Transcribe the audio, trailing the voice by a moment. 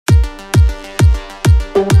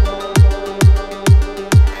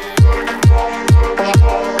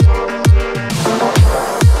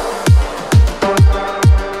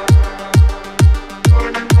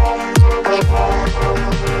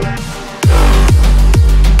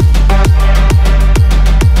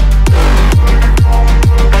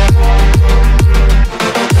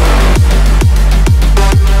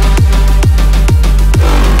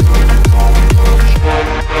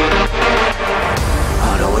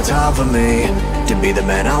For me to be the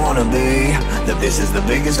man I wanna be, that this is the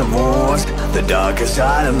biggest of wars, the darkest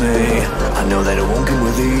side of me. I know that it won't come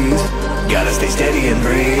with ease. Gotta stay steady and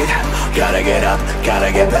breathe. Gotta get up, gotta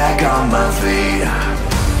get back on my feet.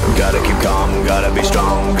 Gotta keep calm, gotta be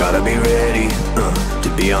strong, gotta be ready to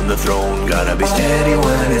be on the throne. Gotta be steady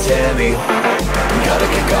when it's heavy. Gotta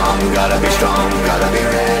keep calm, gotta be strong, gotta be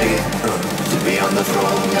ready to be on the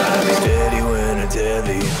throne. Gotta be steady when it's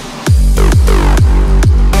heavy.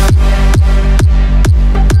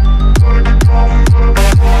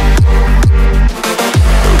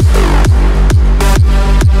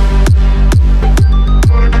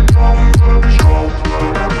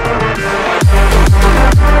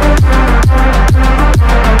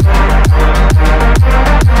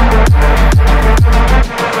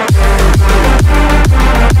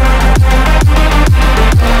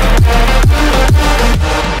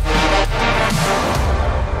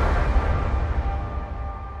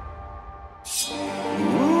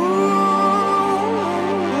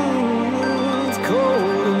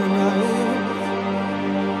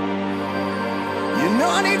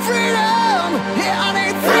 I need freedom, yeah, I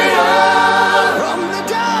need freedom from the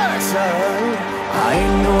dark side. I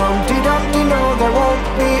ain't no Humpty Dumpty, no, there won't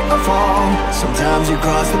be a fall. Sometimes you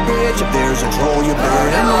cross the bridge, if there's a troll, you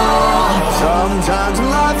burn and all. Sometimes in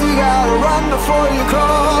life you gotta run before you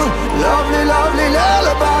crawl. Lovely, lovely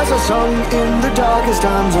lullabies are sung in the darkest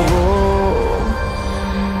times of all.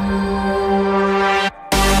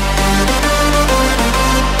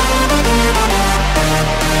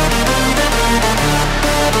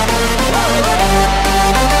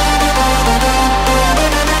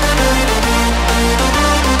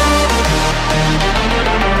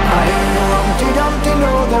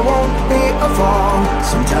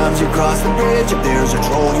 Sometimes you cross the bridge, if there's a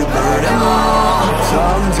troll, you burn them all.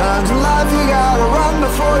 Sometimes in life you gotta run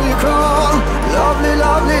before you crawl. Lovely,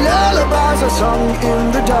 lovely lullabies are sung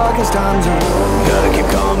in the darkest times of war. Gotta keep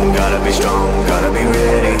calm, gotta be strong, gotta be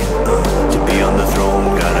ready to be on the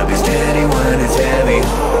throne. Gotta be steady when it's heavy.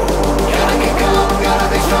 Gotta keep calm, gotta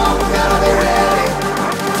be strong, gotta be ready.